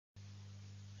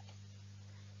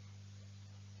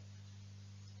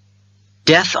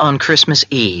Death on Christmas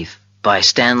Eve by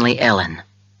Stanley Ellen.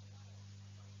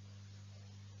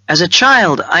 As a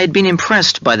child, I had been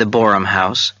impressed by the Borum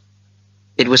house.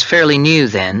 It was fairly new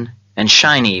then, and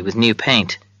shiny with new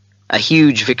paint, a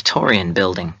huge Victorian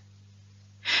building.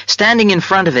 Standing in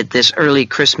front of it this early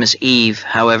Christmas Eve,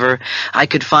 however, I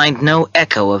could find no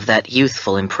echo of that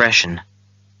youthful impression.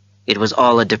 It was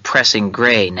all a depressing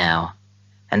gray now,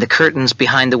 and the curtains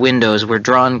behind the windows were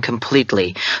drawn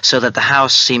completely so that the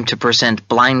house seemed to present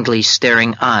blindly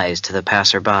staring eyes to the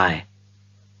passer-by.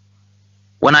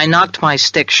 When I knocked my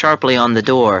stick sharply on the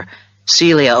door,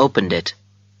 Celia opened it.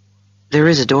 "There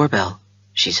is a doorbell,"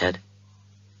 she said.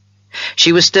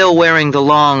 She was still wearing the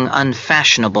long,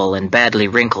 unfashionable and badly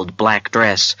wrinkled black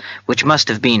dress, which must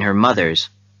have been her mother's,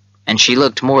 and she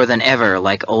looked more than ever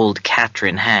like old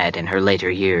Catherine had in her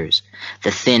later years.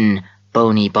 The thin,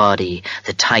 bony body,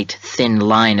 the tight, thin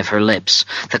line of her lips,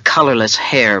 the colorless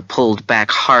hair pulled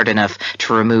back hard enough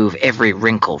to remove every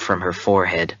wrinkle from her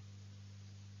forehead.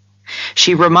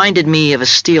 She reminded me of a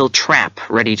steel trap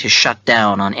ready to shut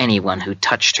down on anyone who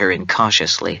touched her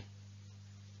incautiously.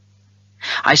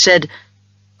 I said,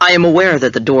 "I am aware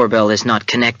that the doorbell is not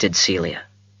connected, Celia,"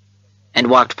 and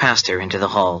walked past her into the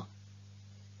hall.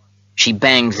 She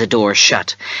banged the door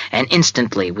shut, and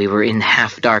instantly we were in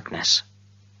half-darkness.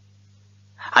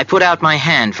 I put out my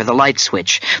hand for the light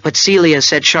switch, but Celia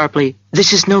said sharply,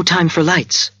 "This is no time for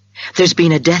lights. There's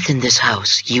been a death in this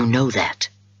house, you know that."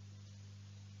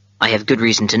 "I have good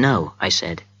reason to know," I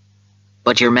said,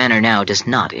 "but your manner now does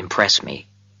not impress me."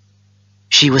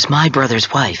 "She was my brother's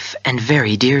wife, and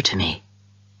very dear to me."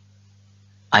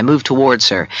 I moved towards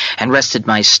her and rested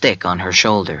my stick on her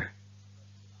shoulder.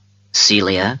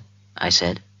 "Celia," I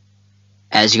said,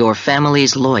 "as your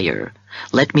family's lawyer,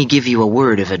 let me give you a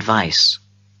word of advice.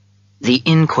 The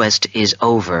inquest is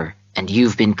over, and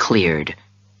you've been cleared,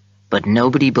 but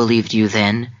nobody believed you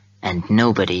then, and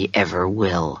nobody ever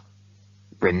will.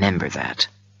 Remember that."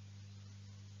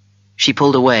 She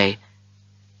pulled away.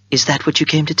 "Is that what you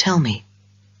came to tell me?"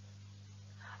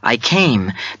 "I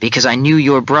came because I knew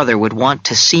your brother would want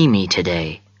to see me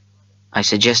today. I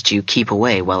suggest you keep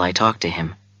away while I talk to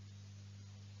him."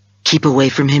 "Keep away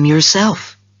from him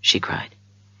yourself," she cried.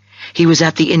 "He was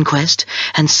at the inquest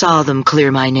and saw them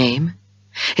clear my name.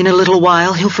 In a little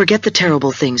while he'll forget the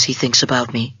terrible things he thinks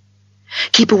about me.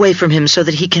 Keep away from him so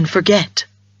that he can forget."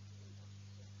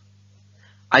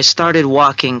 I started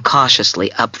walking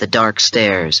cautiously up the dark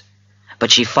stairs,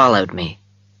 but she followed me.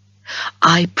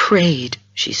 "I prayed,"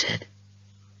 she said,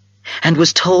 "and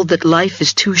was told that life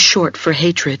is too short for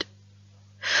hatred.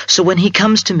 So when he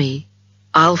comes to me,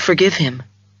 I'll forgive him."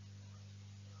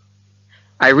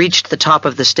 I reached the top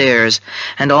of the stairs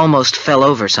and almost fell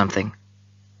over something.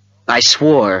 I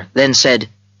swore, then said,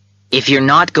 "If you're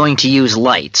not going to use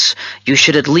lights, you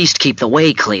should at least keep the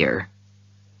way clear.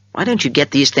 Why don't you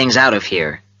get these things out of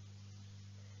here?"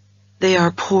 "They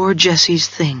are poor Jessie's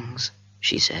things,"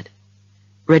 she said,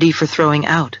 "ready for throwing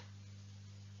out.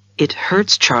 It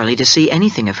hurts Charlie to see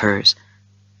anything of hers.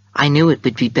 I knew it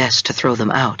would be best to throw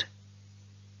them out."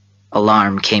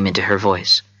 Alarm came into her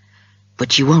voice.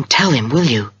 "But you won't tell him, will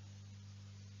you?"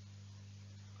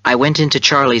 I went into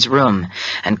Charlie's room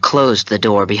and closed the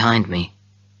door behind me.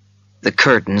 The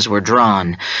curtains were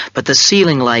drawn, but the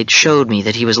ceiling light showed me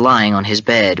that he was lying on his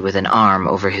bed with an arm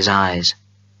over his eyes.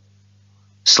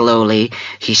 Slowly,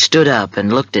 he stood up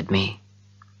and looked at me.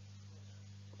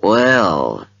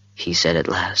 "Well," he said at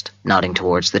last, nodding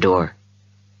towards the door.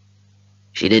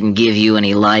 "She didn't give you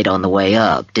any light on the way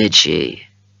up, did she?"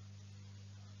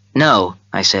 "No,"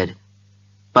 I said,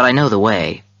 "but I know the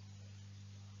way."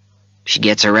 "She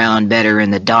gets around better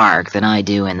in the dark than I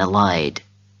do in the light.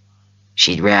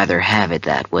 She'd rather have it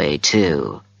that way,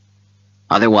 too.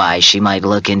 Otherwise, she might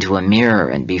look into a mirror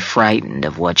and be frightened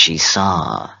of what she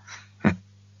saw."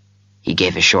 He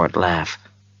gave a short laugh.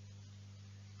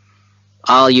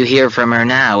 "All you hear from her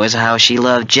now is how she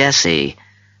loved Jessie,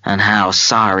 and how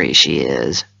sorry she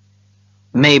is.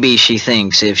 Maybe she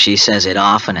thinks if she says it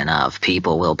often enough,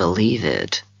 people will believe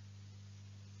it."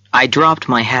 I dropped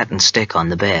my hat and stick on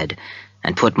the bed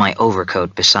and put my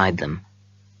overcoat beside them.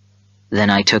 Then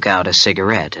I took out a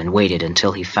cigarette and waited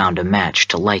until he found a match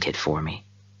to light it for me.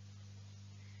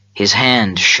 His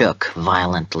hand shook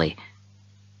violently.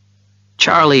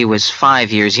 Charlie was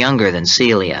 5 years younger than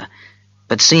Celia,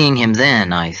 but seeing him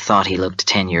then, I thought he looked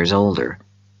 10 years older.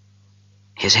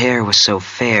 His hair was so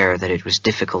fair that it was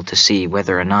difficult to see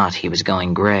whether or not he was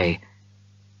going gray.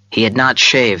 He had not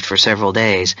shaved for several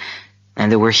days, and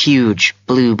there were huge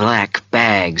blue-black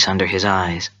bags under his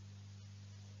eyes.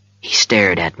 He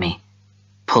stared at me,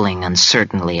 pulling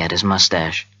uncertainly at his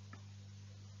mustache.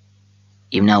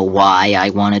 You know why I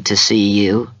wanted to see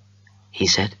you? He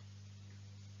said.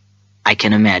 I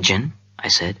can imagine, I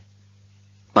said,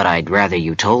 but I'd rather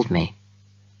you told me.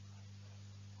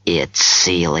 It's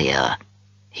Celia,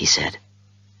 he said.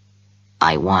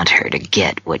 I want her to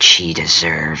get what she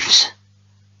deserves.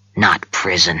 Not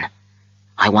prison.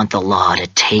 I want the law to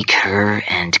take her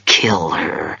and kill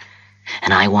her,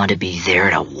 and I want to be there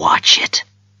to watch it.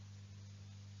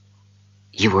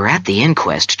 You were at the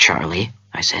inquest, Charlie,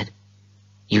 I said.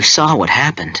 You saw what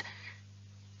happened.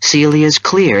 Celia's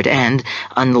cleared, and,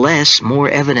 unless more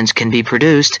evidence can be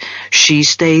produced, she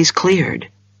stays cleared.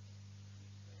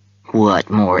 What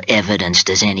more evidence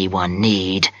does anyone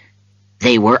need?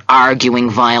 They were arguing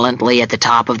violently at the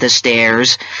top of the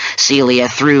stairs. Celia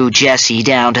threw Jessie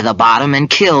down to the bottom and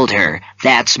killed her.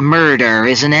 That's murder,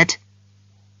 isn't it?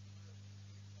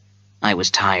 I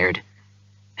was tired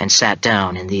and sat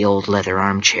down in the old leather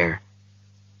armchair.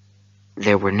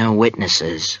 There were no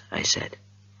witnesses, I said.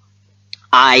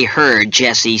 I heard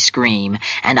Jessie scream,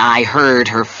 and I heard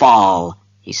her fall,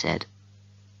 he said.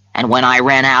 And when I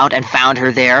ran out and found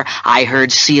her there, I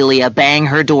heard Celia bang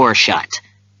her door shut.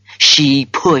 She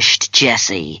pushed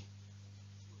Jessie.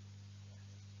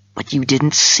 But you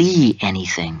didn't see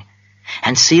anything,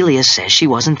 and Celia says she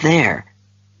wasn't there.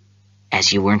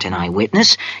 As you weren't an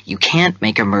eyewitness, you can't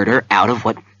make a murder out of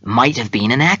what might have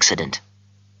been an accident.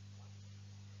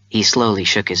 He slowly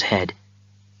shook his head.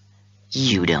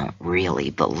 You don't really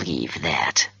believe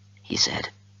that, he said.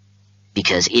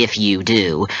 Because if you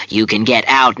do, you can get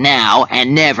out now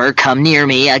and never come near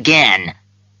me again.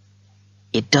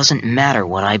 It doesn't matter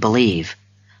what I believe.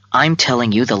 I'm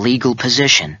telling you the legal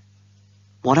position.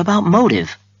 What about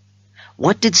motive?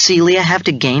 What did Celia have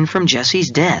to gain from Jessie's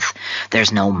death?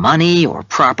 There's no money or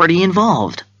property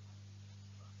involved.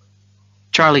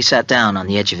 Charlie sat down on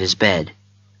the edge of his bed.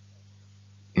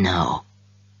 No,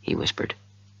 he whispered.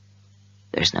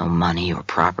 There's no money or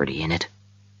property in it.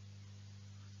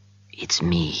 It's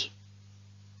me.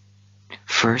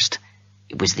 First,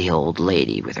 it was the old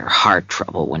lady with her heart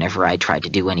trouble whenever I tried to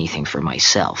do anything for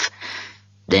myself.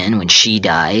 Then, when she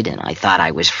died and I thought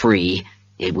I was free,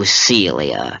 it was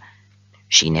Celia.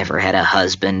 She never had a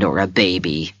husband or a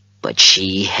baby, but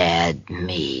she had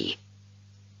me.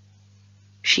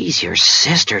 She's your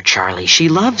sister, Charlie. She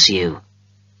loves you.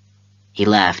 He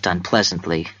laughed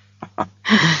unpleasantly.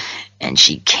 And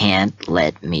she can't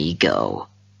let me go.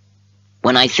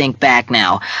 When I think back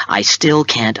now, I still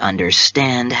can't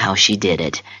understand how she did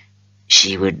it.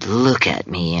 She would look at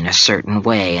me in a certain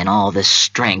way, and all the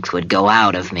strength would go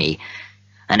out of me.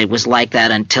 And it was like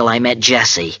that until I met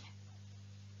Jessie.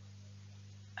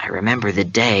 I remember the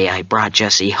day I brought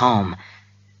Jessie home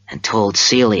and told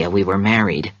Celia we were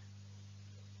married.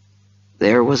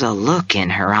 There was a look in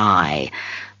her eye,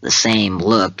 the same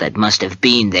look that must have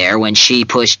been there when she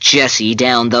pushed Jessie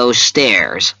down those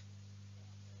stairs.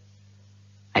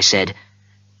 I said,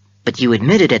 but you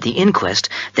admitted at the inquest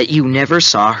that you never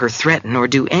saw her threaten or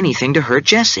do anything to hurt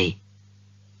Jessie.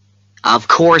 Of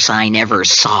course I never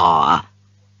saw.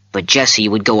 But Jessie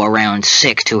would go around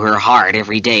sick to her heart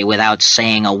every day without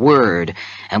saying a word,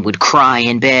 and would cry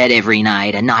in bed every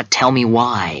night and not tell me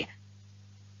why.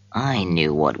 I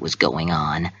knew what was going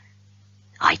on.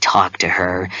 I talked to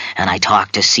her, and I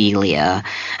talked to Celia,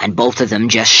 and both of them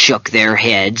just shook their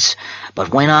heads.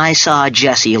 But when I saw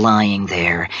Jessie lying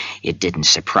there, it didn't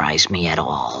surprise me at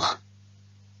all.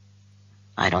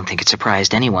 I don't think it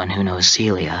surprised anyone who knows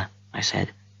Celia, I said.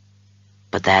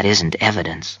 But that isn't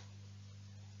evidence.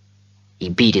 He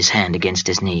beat his hand against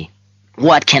his knee.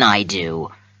 What can I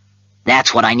do?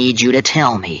 That's what I need you to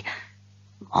tell me.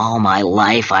 All my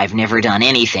life I've never done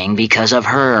anything because of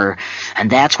her, and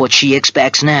that's what she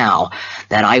expects now,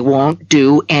 that I won't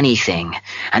do anything,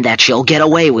 and that she'll get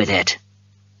away with it.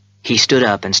 He stood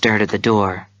up and stared at the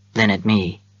door, then at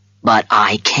me. But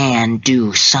I can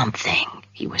do something,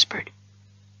 he whispered.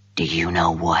 Do you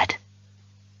know what?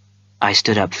 I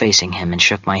stood up facing him and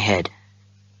shook my head.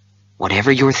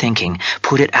 Whatever you're thinking,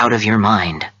 put it out of your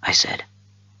mind, I said.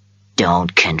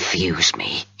 Don't confuse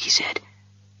me, he said.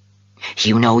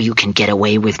 You know you can get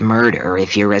away with murder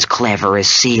if you're as clever as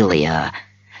Celia.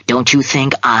 Don't you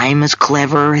think I'm as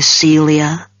clever as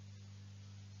Celia?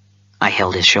 I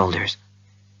held his shoulders.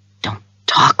 Don't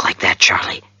talk like that,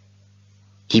 Charlie.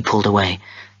 He pulled away.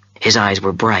 His eyes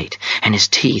were bright, and his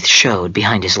teeth showed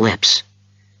behind his lips.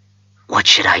 What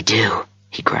should I do?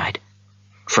 He cried.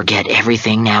 Forget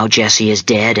everything now Jessie is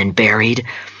dead and buried?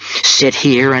 Sit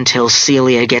here until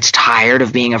Celia gets tired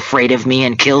of being afraid of me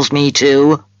and kills me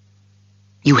too?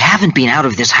 You haven't been out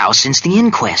of this house since the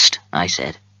inquest, I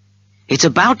said. It's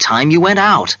about time you went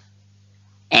out.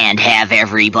 And have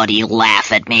everybody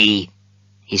laugh at me.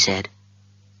 he said.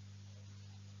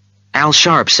 Al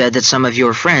Sharp said that some of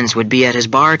your friends would be at his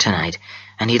bar tonight,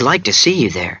 and he'd like to see you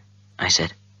there, I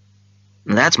said.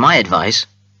 That's my advice,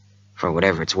 for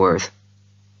whatever it's worth.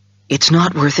 It's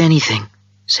not worth anything,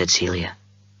 said Celia.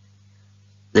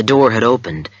 The door had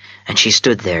opened, and she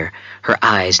stood there, her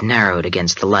eyes narrowed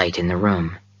against the light in the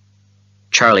room.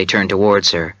 Charlie turned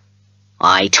towards her.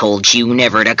 I told you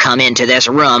never to come into this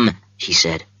room, she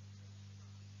said.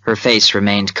 Her face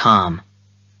remained calm.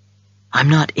 I'm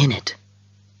not in it.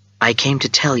 I came to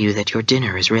tell you that your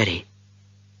dinner is ready.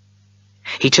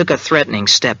 He took a threatening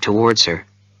step towards her.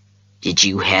 Did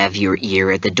you have your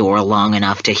ear at the door long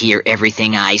enough to hear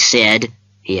everything I said?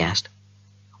 He asked.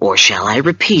 Or shall I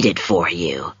repeat it for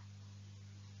you?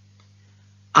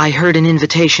 I heard an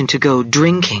invitation to go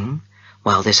drinking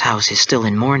while this house is still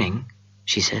in mourning,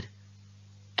 she said,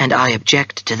 and I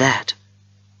object to that.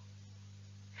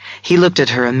 He looked at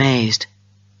her amazed.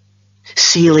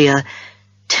 Celia,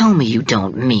 tell me you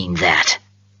don't mean that.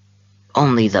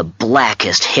 Only the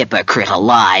blackest hypocrite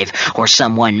alive or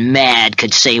someone mad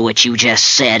could say what you just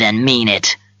said and mean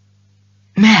it.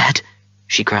 Mad?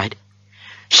 She cried.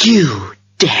 You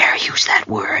dare use that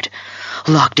word.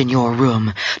 Locked in your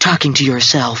room, talking to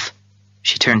yourself.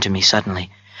 She turned to me suddenly.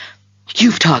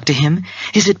 You've talked to him.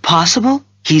 Is it possible?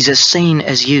 He's as sane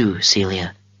as you,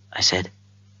 Celia, I said.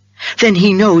 Then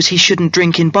he knows he shouldn't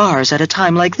drink in bars at a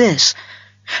time like this.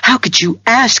 How could you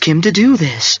ask him to do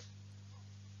this?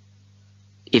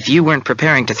 If you weren't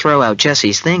preparing to throw out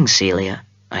Jessie's things, Celia,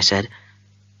 I said,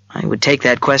 I would take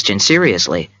that question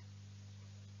seriously.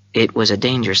 It was a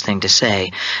dangerous thing to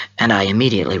say, and I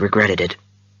immediately regretted it.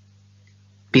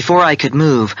 Before I could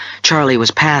move, Charlie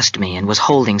was past me and was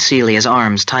holding Celia's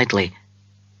arms tightly.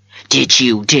 Did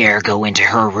you dare go into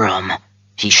her room?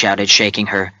 He shouted, shaking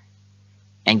her.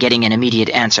 And getting an immediate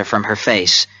answer from her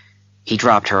face, he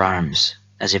dropped her arms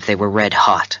as if they were red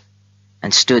hot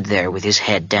and stood there with his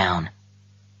head down.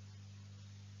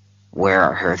 Where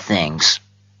are her things?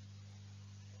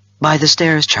 By the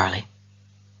stairs, Charlie.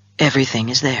 Everything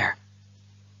is there.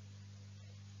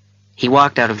 He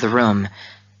walked out of the room,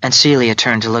 and Celia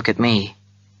turned to look at me.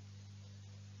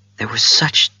 There was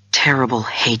such terrible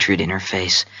hatred in her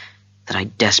face that I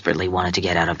desperately wanted to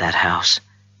get out of that house.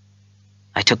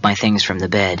 I took my things from the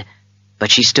bed,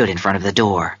 but she stood in front of the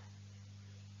door.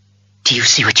 Do you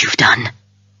see what you've done?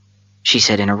 She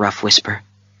said in a rough whisper.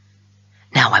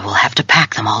 Now I will have to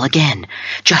pack them all again,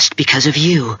 just because of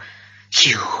you.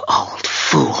 You old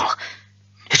fool.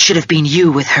 It should have been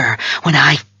you with her when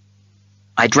I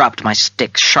dropped my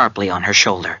stick sharply on her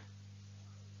shoulder.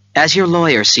 As your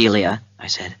lawyer, Celia, I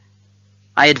said,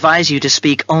 I advise you to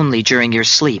speak only during your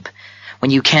sleep,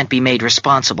 when you can't be made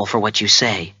responsible for what you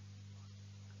say.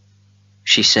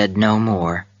 She said no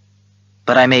more,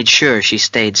 but I made sure she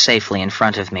stayed safely in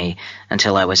front of me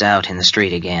until I was out in the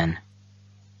street again.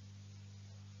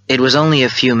 It was only a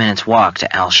few minutes' walk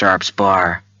to Al Sharp's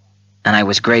bar, and I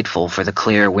was grateful for the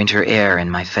clear winter air in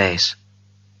my face.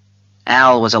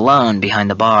 Al was alone behind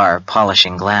the bar,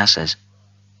 polishing glasses.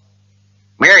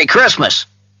 Merry Christmas,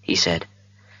 he said,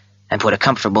 and put a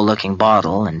comfortable-looking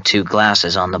bottle and 2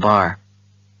 glasses on the bar.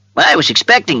 I was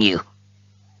expecting you.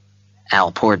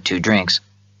 Al poured 2 drinks.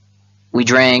 We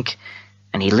drank,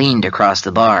 and he leaned across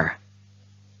the bar.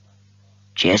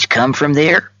 Just come from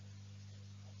there?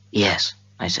 Yes,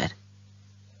 I said.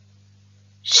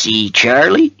 See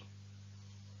Charlie?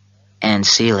 And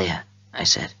Celia, I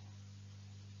said.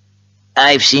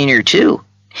 I've seen her too,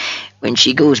 when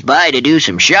she goes by to do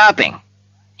some shopping,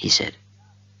 he said.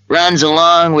 Runs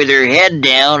along with her head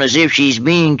down as if she's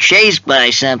being chased by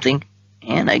something,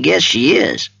 and I guess she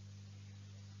is.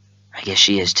 I guess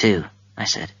she is too, I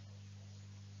said.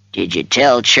 Did you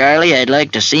tell Charlie I'd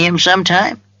like to see him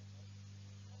sometime?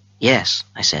 Yes,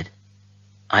 I said.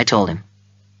 I told him.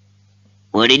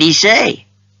 What did he say?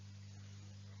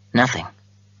 Nothing.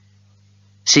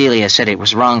 Celia said it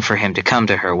was wrong for him to come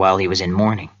to her while he was in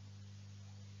mourning.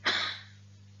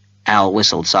 Al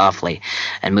whistled softly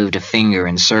and moved a finger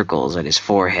in circles at his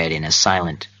forehead in a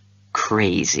silent,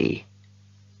 crazy.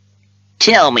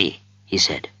 Tell me, he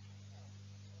said.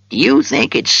 Do you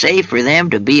think it's safe for them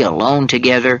to be alone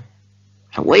together?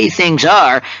 The way things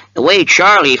are, the way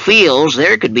Charlie feels,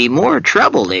 there could be more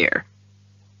trouble there.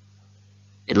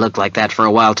 It looked like that for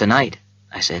a while tonight,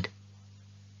 I said.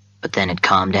 But then it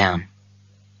calmed down.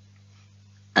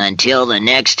 Until the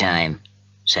next time,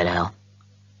 said Al.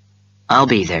 I'll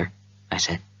be there, I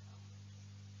said.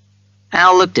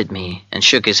 Al looked at me and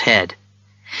shook his head.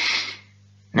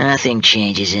 Nothing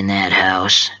changes in that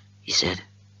house, he said.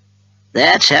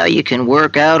 That's how you can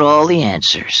work out all the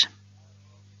answers.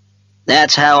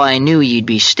 That's how I knew you'd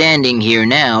be standing here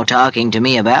now talking to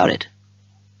me about it."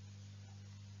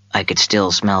 I could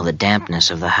still smell the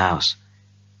dampness of the house,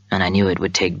 and I knew it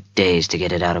would take days to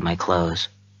get it out of my clothes.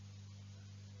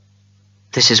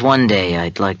 "This is one day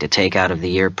I'd like to take out of the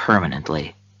year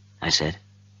permanently," I said.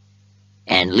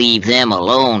 "And leave them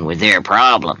alone with their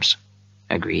problems,"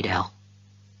 agreed Al.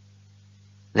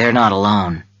 "They're not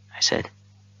alone," I said.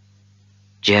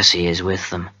 "Jessie is with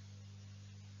them.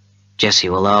 Jessie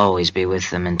will always be with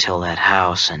them until that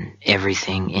house and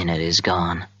everything in it is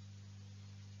gone."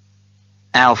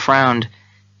 Al frowned.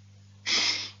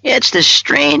 "It's the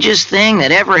strangest thing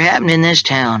that ever happened in this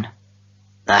town.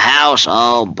 The house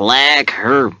all black,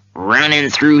 her running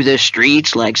through the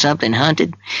streets like something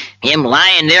hunted, him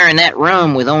lying there in that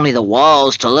room with only the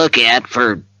walls to look at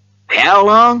for how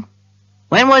long?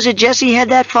 When was it Jessie had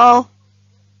that fall?"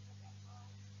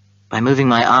 By moving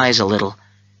my eyes a little,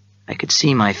 I could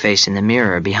see my face in the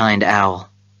mirror behind Al.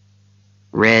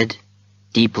 Red,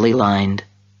 deeply lined,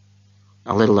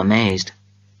 a little amazed.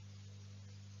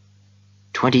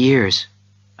 20 years,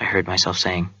 I heard myself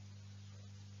saying.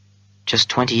 Just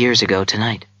 20 years ago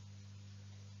tonight.